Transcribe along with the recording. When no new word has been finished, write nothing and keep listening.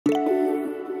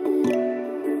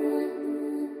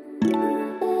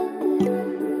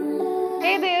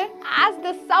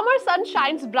sun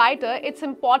shines brighter, it's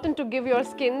important to give your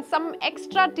skin some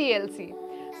extra TLC.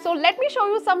 So let me show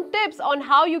you some tips on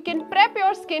how you can prep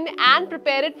your skin and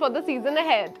prepare it for the season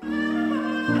ahead.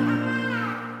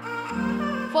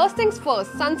 First things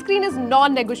first, sunscreen is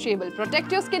non-negotiable.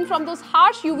 Protect your skin from those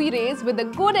harsh UV rays with a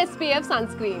good SPF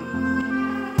sunscreen.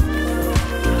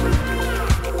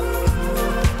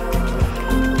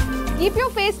 Keep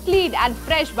your face clean and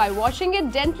fresh by washing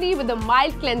it gently with a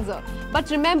mild cleanser.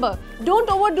 But remember, don't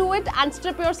overdo it and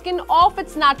strip your skin of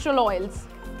its natural oils.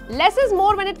 Less is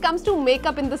more when it comes to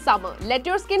makeup in the summer. Let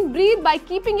your skin breathe by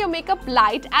keeping your makeup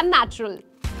light and natural.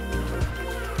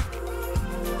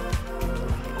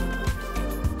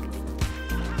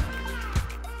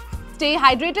 Stay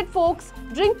hydrated, folks.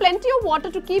 Drink plenty of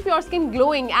water to keep your skin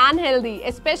glowing and healthy,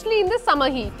 especially in the summer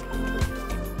heat.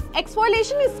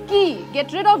 Exfoliation is key.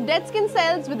 Get rid of dead skin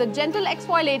cells with a gentle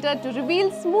exfoliator to reveal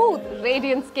smooth,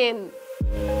 radiant skin.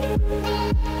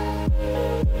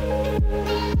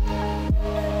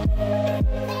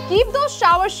 Keep those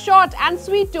showers short and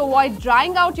sweet to avoid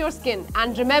drying out your skin.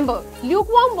 And remember,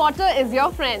 lukewarm water is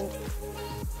your friend.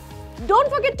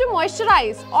 Don't forget to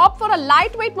moisturize. Opt for a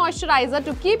lightweight moisturizer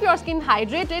to keep your skin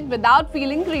hydrated without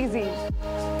feeling greasy.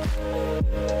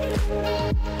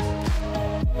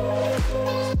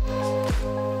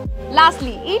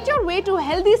 Lastly, eat your way to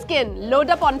healthy skin. Load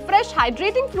up on fresh,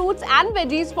 hydrating fruits and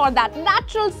veggies for that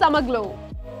natural summer glow.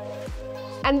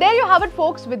 And there you have it,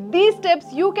 folks. With these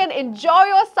tips, you can enjoy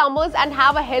your summers and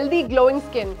have a healthy, glowing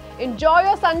skin. Enjoy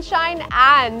your sunshine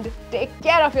and take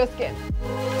care of your skin.